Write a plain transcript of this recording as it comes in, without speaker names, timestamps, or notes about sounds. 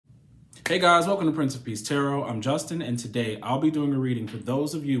Hey guys, welcome to Prince of Peace Tarot. I'm Justin, and today I'll be doing a reading for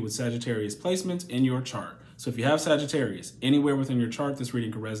those of you with Sagittarius placements in your chart. So if you have Sagittarius anywhere within your chart, this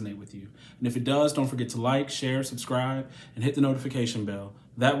reading could resonate with you. And if it does, don't forget to like, share, subscribe, and hit the notification bell.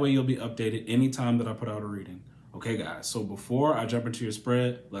 That way you'll be updated anytime that I put out a reading. Okay guys, so before I jump into your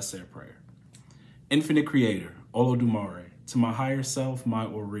spread, let's say a prayer. Infinite Creator, Olodumare, to my higher self, my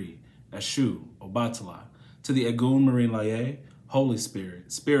Ori, Eshu, Obatala, to the Egun Marine Laye, Holy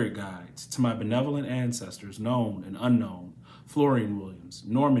Spirit, Spirit Guides, to my benevolent ancestors, known and unknown, Florian Williams,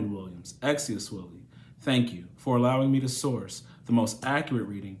 Norman Williams, Exius Willie, thank you for allowing me to source the most accurate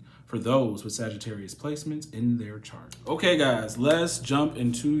reading for those with Sagittarius placements in their chart. Okay guys, let's jump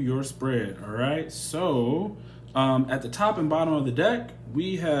into your spread, all right? So, at the top and bottom of the deck,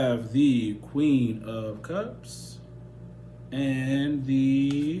 we have the Queen of Cups and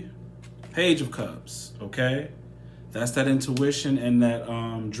the Page of Cups, okay? That's that intuition and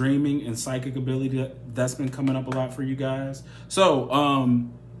that dreaming and psychic ability that's been coming up a lot for you guys. So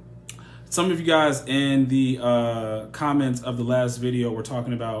some of you guys in the comments of the last video were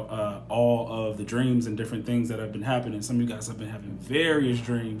talking about all of the dreams and different things that have been happening. Some of you guys have been having various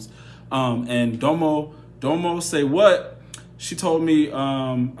dreams. And Domo say what? She told me,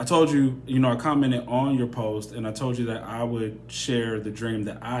 I told you, I commented on your post and I told you that I would share the dream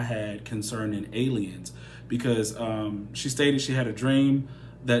that I had concerning aliens. Because she stated she had a dream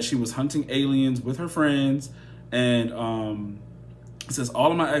that she was hunting aliens with her friends. And it says,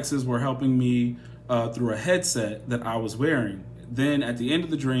 all of my exes were helping me through a headset that I was wearing. Then at the end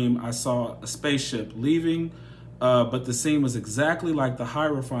of the dream, I saw a spaceship leaving, but the scene was exactly like the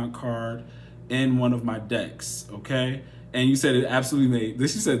Hierophant card in one of my decks, okay? And you said it absolutely made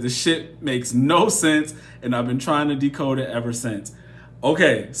this. You said this shit makes no sense, and I've been trying to decode it ever since.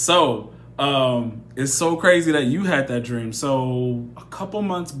 Okay, so it's so crazy that you had that dream. So a couple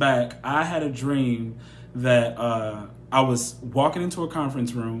months back, I had a dream that I was walking into a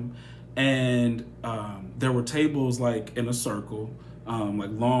conference room and there were tables like in a circle,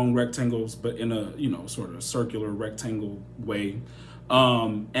 like long rectangles, but in a, sort of circular rectangle way.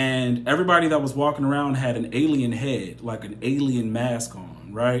 And everybody that was walking around had an alien head, like an alien mask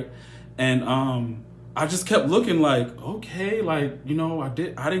on, right? And I just kept looking like, okay, like, I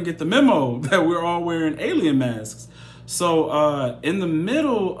didn't get the memo that we're all wearing alien masks. So in the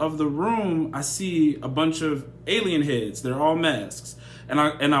middle of the room, I see a bunch of alien heads. They're all masks. And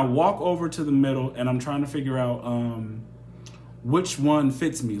I walk over to the middle and I'm trying to figure out which one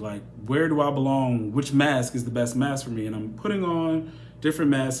fits me. Like, where do I belong? Which mask is the best mask for me? And I'm putting on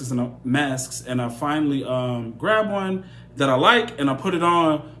different masks and I finally grab one that I like and I put it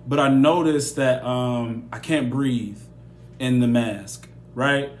on, but I noticed that I can't breathe in the mask,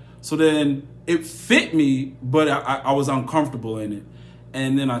 right? So then it fit me, but I was uncomfortable in it.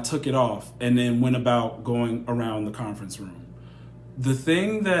 And then I took it off and then went about going around the conference room. The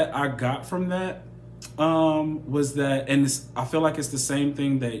thing that I got from that was that, and I feel like it's the same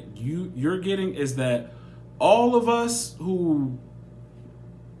thing that you're getting, is that all of us who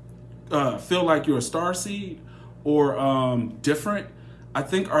feel like you're a starseed or different, I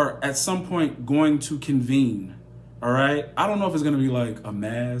think are at some point going to convene, all right? I don't know if it's gonna be like a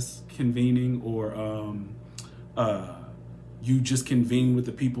mass convening or you just convene with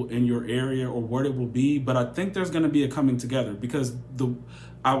the people in your area or what it will be, but I think there's gonna be a coming together because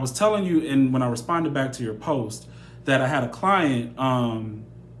I was telling you when I responded back to your post that I had a client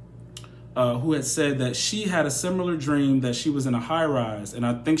who had said that she had a similar dream that she was in a high rise. And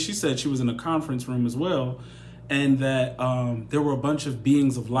I think she said she was in a conference room as well. And that there were a bunch of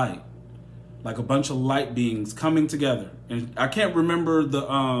beings of light, like a bunch of light beings coming together. And I can't remember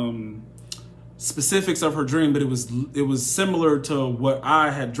the specifics of her dream, but it was similar to what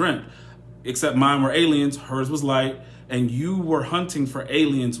I had dreamt, except mine were aliens, hers was light, and you were hunting for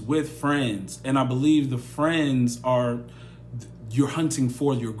aliens with friends. And I believe the friends you're hunting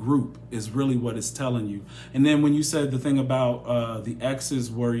for your group is really what it's telling you. And then when you said the thing about the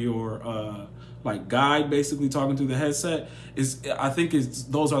exes were your like guide, basically talking through the headset, I think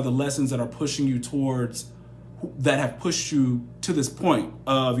those are the lessons that are pushing you towards, that have pushed you to this point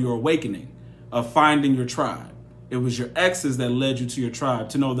of your awakening, of finding your tribe. It was your exes that led you to your tribe,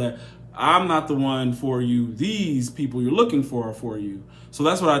 to know that I'm not the one for you. These people you're looking for are for you. So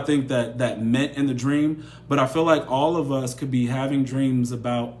that's what I think that meant in the dream. But I feel like all of us could be having dreams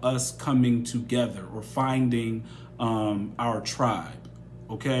about us coming together or finding our tribe,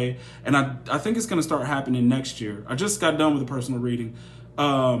 okay? And I think it's gonna start happening next year. I just got done with a personal reading.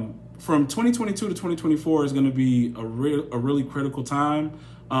 From 2022 to 2024 is gonna be a really critical time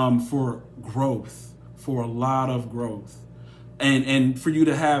for growth, for a lot of growth. and for you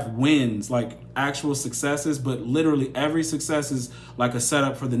to have wins, like actual successes, but literally every success is like a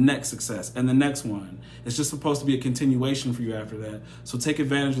setup for the next success and the next one. It's just supposed to be a continuation for you after that. So take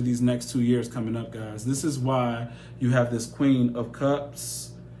advantage of these next 2 years coming up, guys. This is why you have this Queen of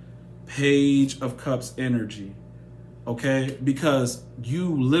Cups, Page of Cups energy, okay? Because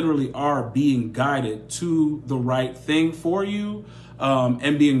you literally are being guided to the right thing for you,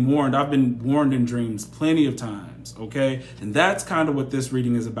 and being warned. I've been warned in dreams plenty of times, okay? And that's kind of what this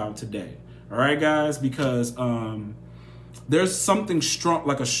reading is about today. All right, guys, because there's something strong,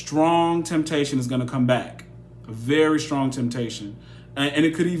 like a strong temptation is going to come back, a very strong temptation. And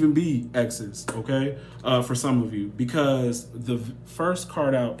it could even be exes, okay, for some of you, because the first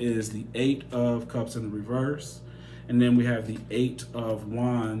card out is the 8 of Cups in the reverse. And then we have the 8 of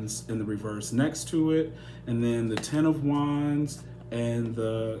Wands in the reverse next to it. And then the 10 of Wands and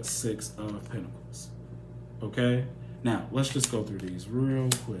the 6 of Pentacles, okay? Now, let's just go through these real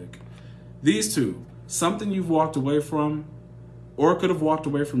quick. These two, something you've walked away from or could have walked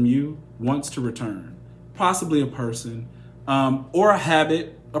away from you, wants to return. Possibly a person or a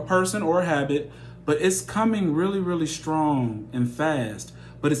habit, a person or a habit, but it's coming really, really strong and fast,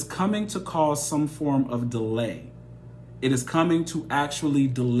 but it's coming to cause some form of delay. It is coming to actually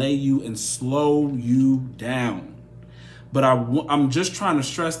delay you and slow you down. But I'm just trying to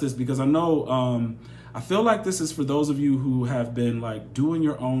stress this because I know, I feel like this is for those of you who have been like doing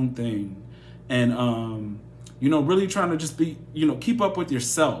your own thing and, you know, really trying to just be, you know, keep up with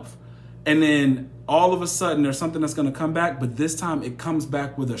yourself. And then all of a sudden there's something that's going to come back, but this time it comes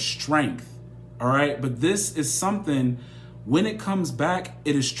back with a strength. All right. But this is something, when it comes back,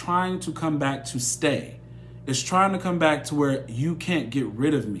 it is trying to come back to stay. It's trying to come back to where you can't get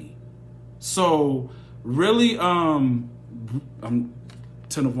rid of me. So really, I'm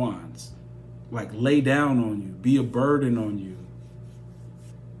 10 of Wands, like lay down on you, be a burden on you.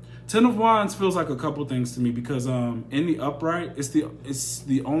 10 of Wands feels like a couple things to me because in the upright, it's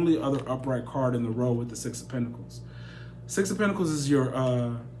the only other upright card in the row with the 6 of Pentacles. 6 of Pentacles is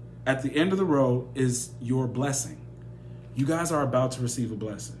your, at the end of the row is your blessing. You guys are about to receive a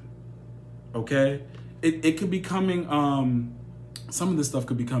blessing, okay? It could be coming, some of this stuff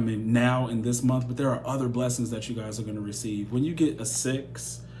could be coming now in this month, but there are other blessings that you guys are going to receive. When you get a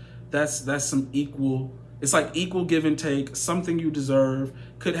 6, that's some equal, it's like equal give and take, something you deserve,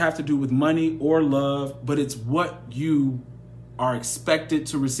 could have to do with money or love, but it's what you are expected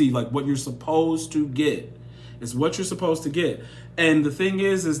to receive, like what you're supposed to get. It's what you're supposed to get. And the thing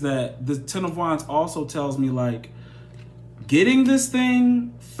is that the 10 of Wands also tells me like getting this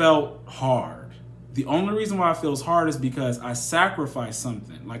thing felt hard. The only reason why it feels hard is because I sacrificed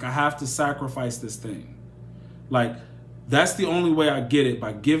something. Like I have to sacrifice this thing. Like that's the only way I get it,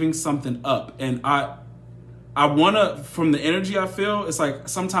 by giving something up. And I want to, from the energy I feel, it's like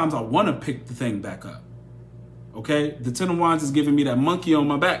sometimes I want to pick the thing back up. Okay? The 10 of Wands is giving me that monkey on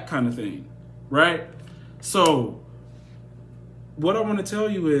my back kind of thing, right? So what I want to tell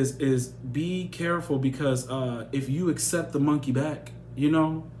you is be careful because if you accept the monkey back, you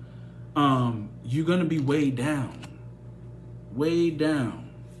know, you're going to be weighed down. Weighed down.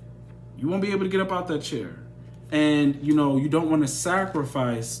 You won't be able to get up out that chair. And, you know, you don't want to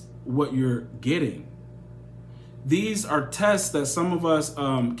sacrifice what you're getting. These are tests that some of us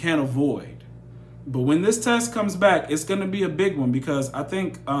can't avoid. But when this test comes back, it's going to be a big one because I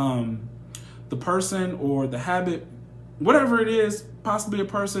think the person or the habit, whatever it is, possibly a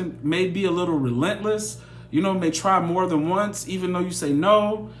person may be a little relentless, you know, may try more than once, even though you say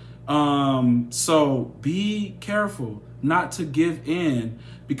no. So be careful not to give in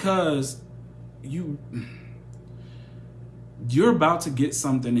because you're about to get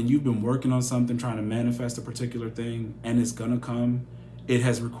something and you've been working on something, trying to manifest a particular thing, and it's going to come. It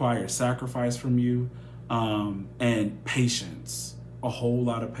has required sacrifice from you, and patience, a whole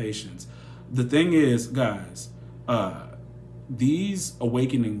lot of patience. The thing is, guys, these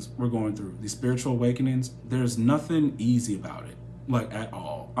awakenings we're going through, these spiritual awakenings, there's nothing easy about it, like at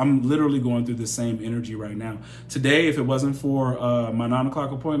all. I'm literally going through the same energy right now. Today, if it wasn't for my 9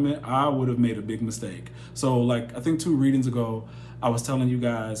 o'clock appointment, I would have made a big mistake. So like, I think 2 readings ago, I was telling you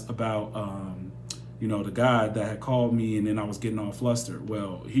guys about, you know, the guy that had called me and then I was getting all flustered.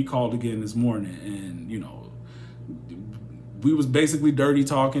 Well, he called again this morning and, you know, we was basically dirty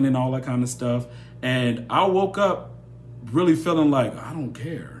talking and all that kind of stuff. And I woke up really feeling like, I don't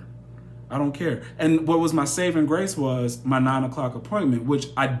care. I don't care. And what was my saving grace was my 9 o'clock appointment, which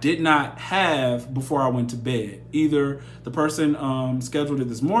I did not have before I went to bed. Either the person scheduled it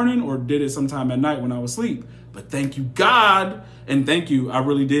this morning or did it sometime at night when I was asleep. But thank you, God. And thank you. I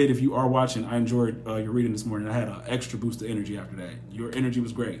really did. If you are watching, I enjoyed your reading this morning. I had an extra boost of energy after that. Your energy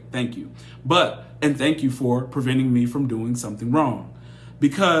was great. Thank you. And thank you for preventing me from doing something wrong.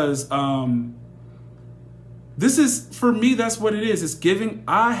 Because this is, for me, that's what it is. It's giving.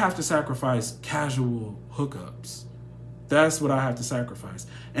 I have to sacrifice casual hookups. That's what I have to sacrifice.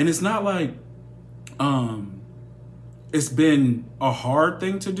 And it's not like it's been a hard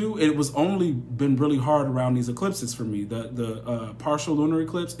thing to do. It was only been really hard around these eclipses for me. The partial lunar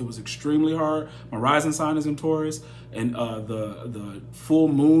eclipse, it was extremely hard. My rising sign is in Taurus, and the full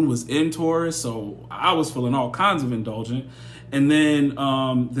moon was in Taurus, so I was feeling all kinds of indulgent. And then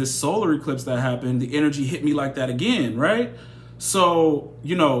this solar eclipse that happened, the energy hit me like that again, right? So,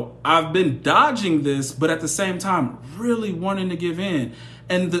 you know, I've been dodging this, but at the same time, really wanting to give in.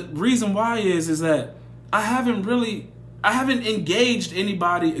 And the reason why is that I haven't engaged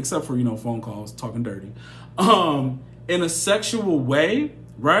anybody except for, you know, phone calls, talking dirty, in a sexual way,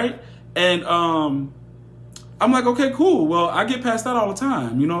 right? And I'm like, okay, cool. Well, I get past that all the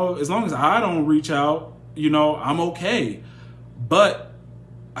time, you know, as long as I don't reach out, you know, I'm okay. But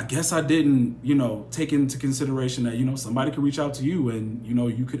I guess I didn't, you know, take into consideration that, you know, somebody could reach out to you and, you know,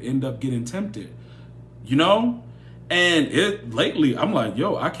 you could end up getting tempted, you know? And lately, I'm like,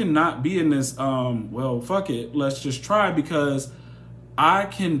 yo, I cannot be in this, well, fuck it, let's just try, because I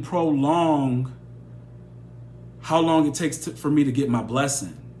can prolong how long it takes for me to get my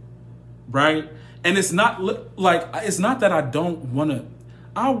blessing, right? And it's not like, it's not that I don't want to,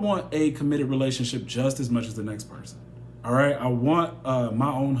 I want a committed relationship just as much as the next person, all right? I want my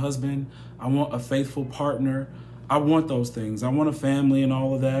own husband. I want a faithful partner. I want those things. I want a family and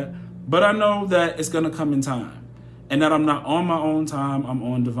all of that. But I know that it's going to come in time. And that I'm not on my own time, I'm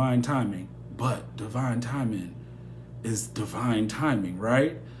on divine timing. But divine timing is divine timing,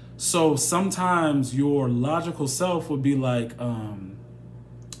 right? So sometimes your logical self would be like,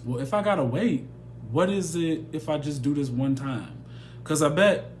 well, if I gotta wait, what is it if I just do this one time? Because I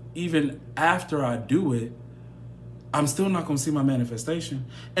bet even after I do it, I'm still not gonna see my manifestation.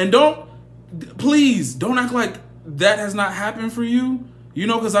 And please don't act like that has not happened for you. You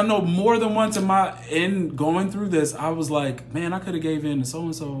know, because I know more than once in going through this, I was like, man, I could have gave in to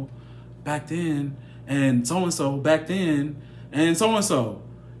so-and-so back then, and so-and-so back then, and so-and-so.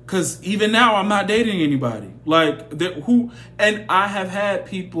 Because even now, I'm not dating anybody. Like, and I have had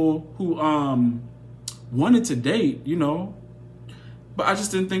people who wanted to date, you know, but I just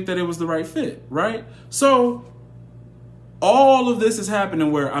didn't think that it was the right fit, right? So all of this is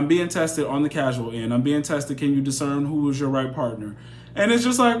happening where I'm being tested on the casual end. I'm being tested, can you discern who is your right partner? And it's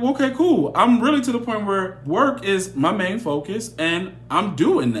just like, okay, cool. I'm really to the point where work is my main focus and I'm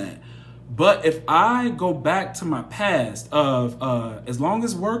doing that. But if I go back to my past of as long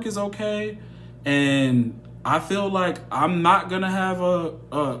as work is okay and I feel like I'm not going to have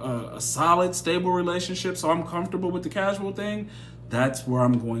a solid, stable relationship, so I'm comfortable with the casual thing, that's where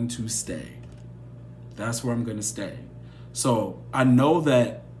I'm going to stay. That's where I'm going to stay. So I know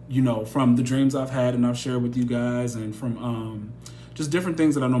that, you know, from the dreams I've had and I've shared with you guys, and from just different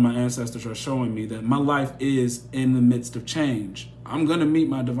things that I know my ancestors are showing me, that my life is in the midst of change. I'm going to meet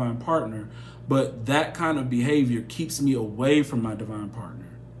my divine partner, but that kind of behavior keeps me away from my divine partner,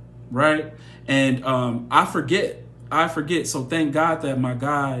 right? And I forget. So thank God that my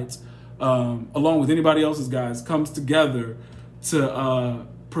guides, along with anybody else's guides, comes together to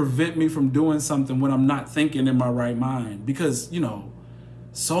prevent me from doing something when I'm not thinking in my right mind. Because, you know,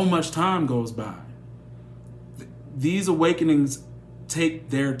 so much time goes by. These awakenings take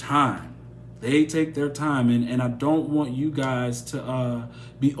their time. They take their time. And I don't want you guys to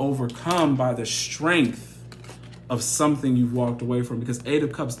be overcome by the strength of something you've walked away from, because Eight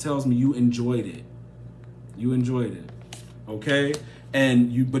of Cups tells me you enjoyed it. You enjoyed it. Okay?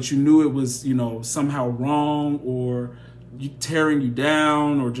 But you knew it was, you know, somehow wrong, or tearing you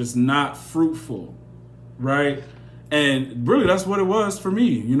down, or just not fruitful, right? And really, that's what it was for me.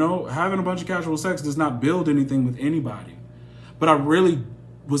 You know, having a bunch of casual sex does not build anything with anybody. But I really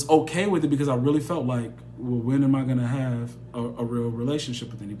was okay with it because I really felt like, well, when am I going to have a real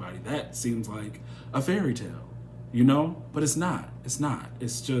relationship with anybody? That seems like a fairy tale, you know? But it's not. It's not.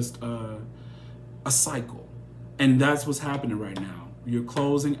 It's just a cycle. And that's what's happening right now. You're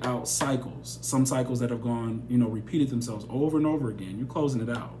closing out cycles. Some cycles that have gone, you know, repeated themselves over and over again. You're closing it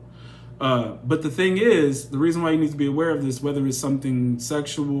out. But the thing is, the reason why you need to be aware of this, whether it's something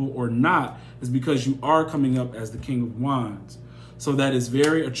sexual or not, is because you are coming up as the King of Wands. So that is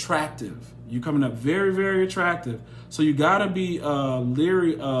very attractive. You're coming up very, very attractive. So you got to be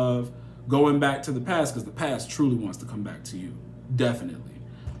leery of going back to the past, because the past truly wants to come back to you. Definitely.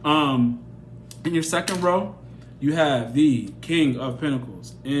 In your second row, You have the King of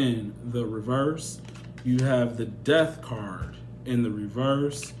Pentacles in the reverse. You have the Death card in the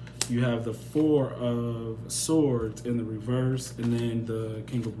reverse. You have the Four of Swords in the reverse, and then the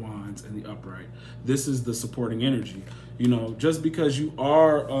King of Wands in the upright. This is the supporting energy. You know, just because you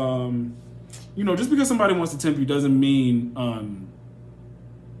are, you know, just because somebody wants to tempt you doesn't mean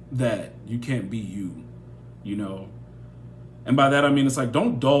that you can't be you, you know. And by that, I mean, it's like,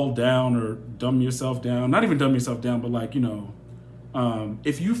 don't dull down or dumb yourself down. Not even dumb yourself down, but like, you know,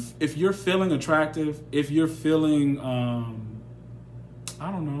 if you're feeling attractive, if you're feeling,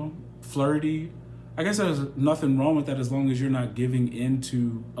 I don't know, flirty, I guess there's nothing wrong with that as long as you're not giving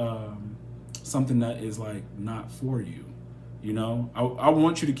into something that is like not for you. You know, I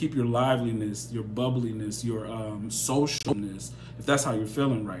want you to keep your liveliness, your bubbliness, your socialness, if that's how you're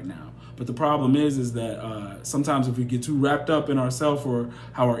feeling right now. But the problem is that sometimes if we get too wrapped up in ourselves or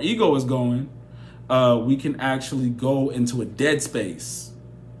how our ego is going, we can actually go into a dead space.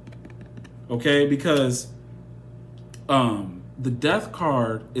 Okay, because the Death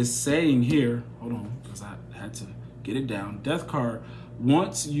card is saying here, hold on, because I had to get it down. Death card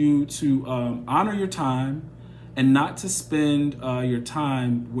wants you to honor your time and not to spend your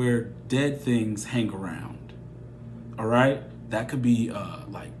time where dead things hang around. All right, that could be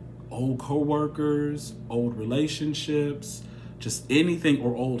like old coworkers, old relationships, just anything,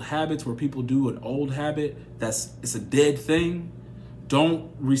 or old habits where people do an old habit it's a dead thing.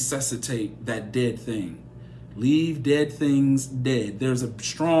 Don't resuscitate that dead thing. Leave dead things dead. There's a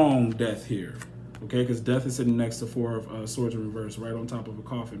strong death here, okay? Because death is sitting next to Four of Swords in reverse, right on top of a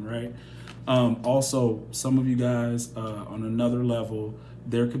coffin, right? Also, some of you guys on another level,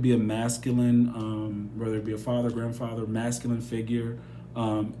 there could be a masculine, whether it be a father, grandfather, masculine figure,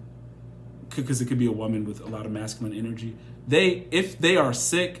 because it could be a woman with a lot of masculine energy. If they are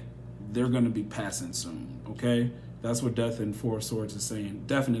sick, they're going to be passing soon, okay? That's what Death and Four of Swords is saying.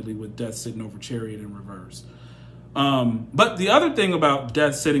 Definitely with Death sitting over Chariot in reverse. But the other thing about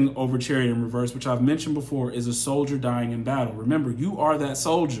Death sitting over Chariot in reverse, which I've mentioned before, is a soldier dying in battle. Remember, you are that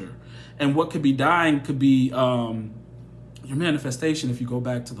soldier. And what could be dying could be your manifestation if you go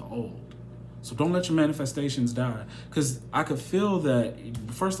back to the old. So don't let your manifestations die. Because I could feel that,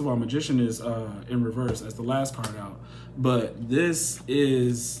 first of all, Magician is in reverse as the last card out. But this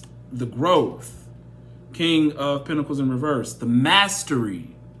is the growth. King of Pentacles in reverse. The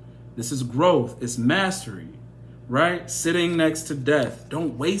mastery. This is growth. It's mastery. Right? Sitting next to Death.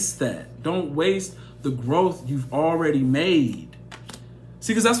 Don't waste that. Don't waste the growth you've already made.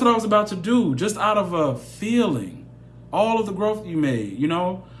 See, because that's what I was about to do. Just out of a feeling. All of the growth you made, you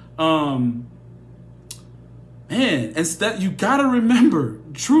know? Man, instead, you gotta remember,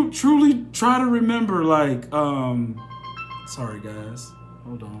 truly try to remember, like, sorry guys,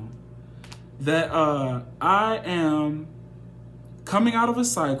 hold on, that I am coming out of a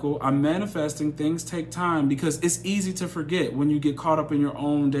cycle. I'm manifesting. Things take time because it's easy to forget when you get caught up in your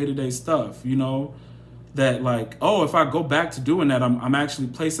own day-to-day stuff, you know, that like, oh, if I go back to doing that, I'm actually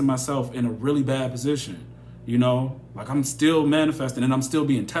placing myself in a really bad position, you know, like I'm still manifesting and I'm still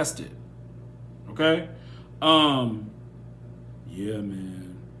being tested. Okay. Yeah,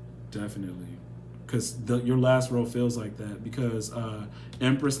 man, definitely. Because your last row feels like that, because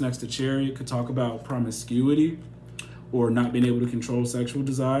Empress next to Chariot could talk about promiscuity or not being able to control sexual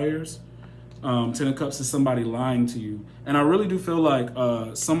desires. Ten of Cups is somebody lying to you. And I really do feel like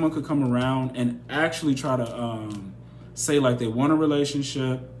someone could come around and actually try to say like they want a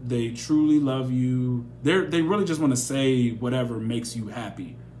relationship, they truly love you. They really just want to say whatever makes you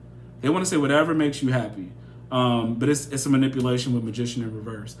happy. They want to say whatever makes you happy. But it's a manipulation with Magician in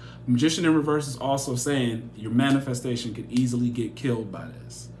reverse. Magician in reverse is also saying your manifestation could easily get killed by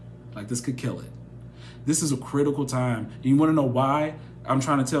this. Like this could kill it. This is a critical time. And you want to know why? I'm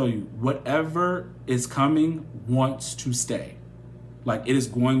trying to tell you, whatever is coming wants to stay. Like it is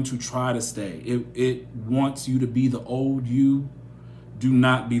going to try to stay. It wants you to be the old you. Do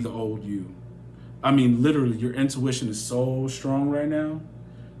not be the old you. I mean, literally, your intuition is so strong right now.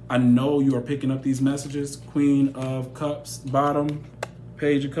 I know you are picking up these messages. Queen of Cups, bottom.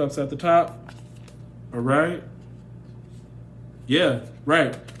 Page of Cups at the top. All right. Yeah,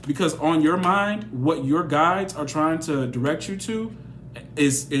 right. Because on your mind, what your guides are trying to direct you to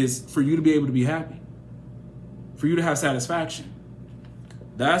is for you to be able to be happy. For you to have satisfaction.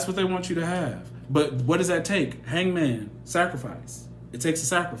 That's what they want you to have. But what does that take? Hangman, sacrifice. It takes a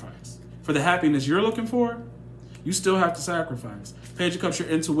sacrifice. For the happiness you're looking for, you still have to sacrifice. Page of Cups, your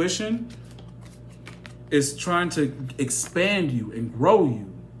intuition is trying to expand you and grow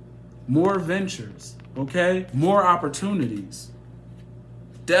you. More ventures, okay? More opportunities.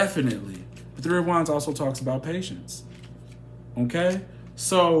 Definitely. The Three of Wands also talks about patience. Okay?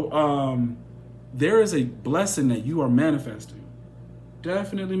 So there is a blessing that you are manifesting.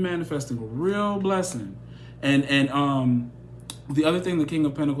 Definitely manifesting a real blessing. And the other thing the King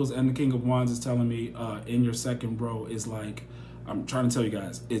of Pentacles and the King of Wands is telling me in your second row is like, I'm trying to tell you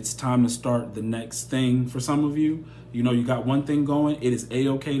guys, it's time to start the next thing for some of you. You know, you got one thing going. It is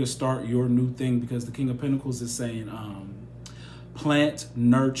A-okay to start your new thing, because the King of Pentacles is saying plant,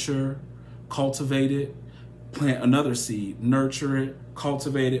 nurture, cultivate it, plant another seed, nurture it,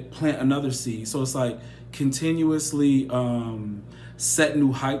 cultivate it, plant another seed. So it's like continuously set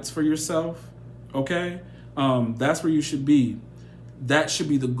new heights for yourself, okay? That's where you should be. That should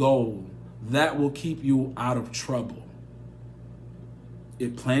be the goal. That will keep you out of trouble.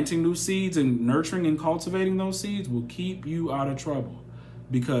 Planting new seeds and nurturing and cultivating those seeds will keep you out of trouble,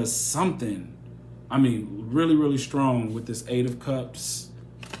 because something, I mean, really, really strong with this Eight of Cups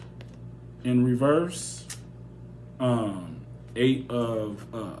in reverse, Eight of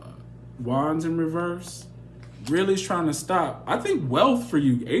Wands in reverse, really is trying to stop. I think wealth for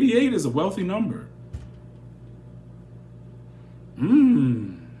you, 88 is a wealthy number.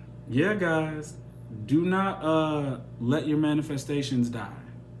 Yeah, guys. Do not let your manifestations die.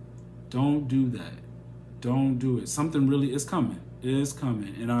 Don't do that. Don't do it. Something really is coming. It's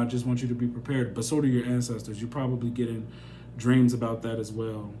coming. And I just want you to be prepared. But so do your ancestors. You're probably getting dreams about that as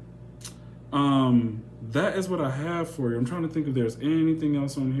well. That is what I have for you. I'm trying to think if there's anything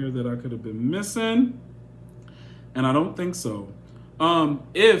else on here that I could have been missing. And I don't think so.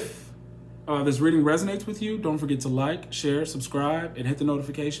 If this reading resonates with you, don't forget to like, share, subscribe, and hit the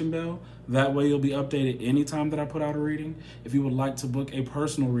notification bell. That way you'll be updated anytime that I put out a reading. If you would like to book a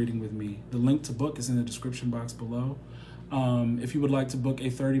personal reading with me, the link to book is in the description box below. If you would like to book a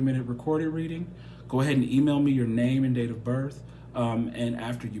 30-minute recorded reading, go ahead and email me your name and date of birth. And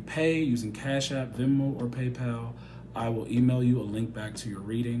after you pay using Cash App, Venmo, or PayPal, I will email you a link back to your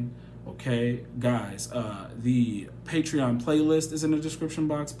reading. Okay, guys, the Patreon playlist is in the description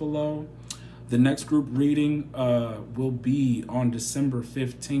box below. The next group reading will be on December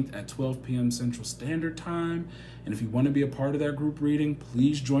 15th at 12 p.m. Central Standard Time. And if you want to be a part of that group reading,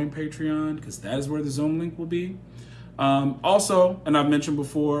 please join Patreon, because that is where the Zoom link will be. Also, and I've mentioned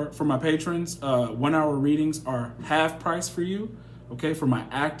before, for my patrons, 1 hour readings are half price for you. Okay, for my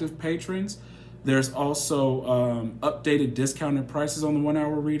active patrons, there's also updated discounted prices on the 1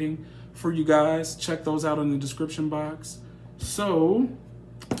 hour reading for you guys. Check those out in the description box. So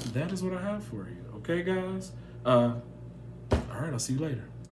that is what I have for you. Okay, guys? All right, I'll see you later.